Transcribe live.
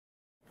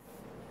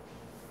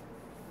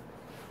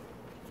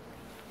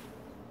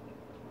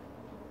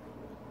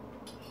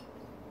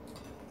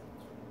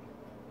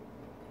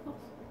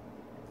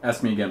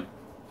Ask me again.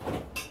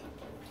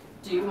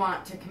 Do you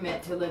want to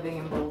commit to living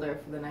in Boulder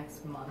for the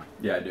next month?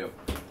 Yeah, I do.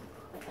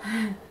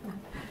 I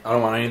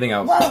don't want anything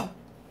else. Whoa!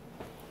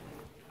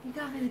 You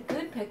got me the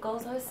good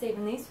pickles. I was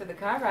saving these for the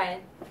car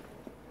ride.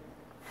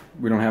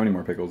 We don't have any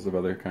more pickles of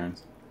other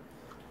kinds.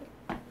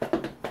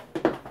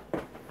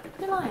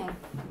 You're lying.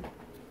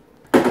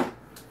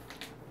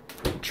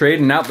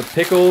 Trading out the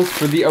pickles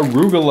for the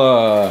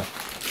arugula.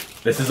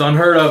 This is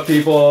unheard of,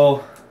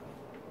 people.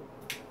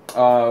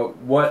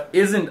 What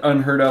isn't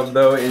unheard of,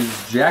 though,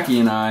 is Jackie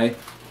and I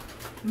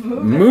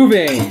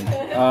moving.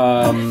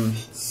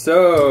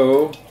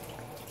 So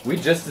we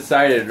just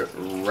decided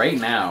right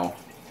now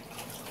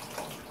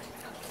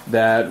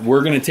that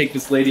we're gonna take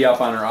this lady up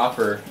on her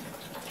offer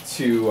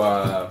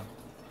to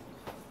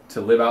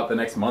live out the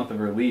next month of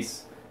her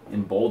lease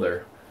in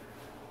Boulder.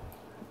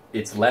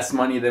 It's less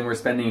money than we're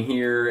spending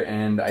here,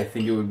 and I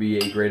think it would be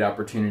a great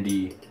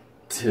opportunity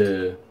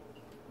to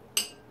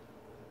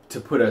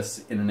put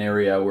us in an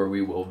area where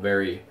we will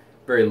very,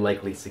 very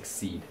likely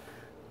succeed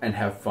and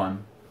have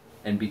fun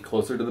and be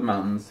closer to the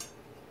mountains,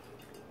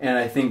 and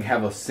I think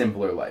have a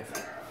simpler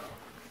life.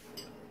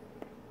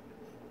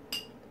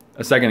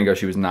 A second ago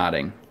she was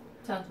nodding.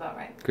 Sounds about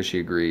right. Because she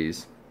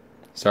agrees.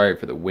 Sorry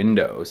for the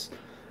windows.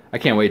 I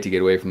can't wait to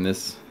get away from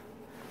this.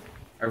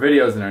 Our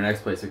videos in our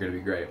next place are going to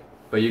be great.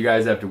 But you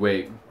guys have to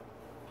wait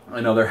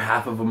another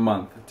half of a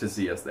month to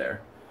see us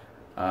there.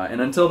 And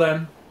until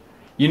then,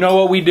 you know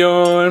what we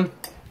doing.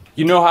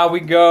 You know how we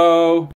go.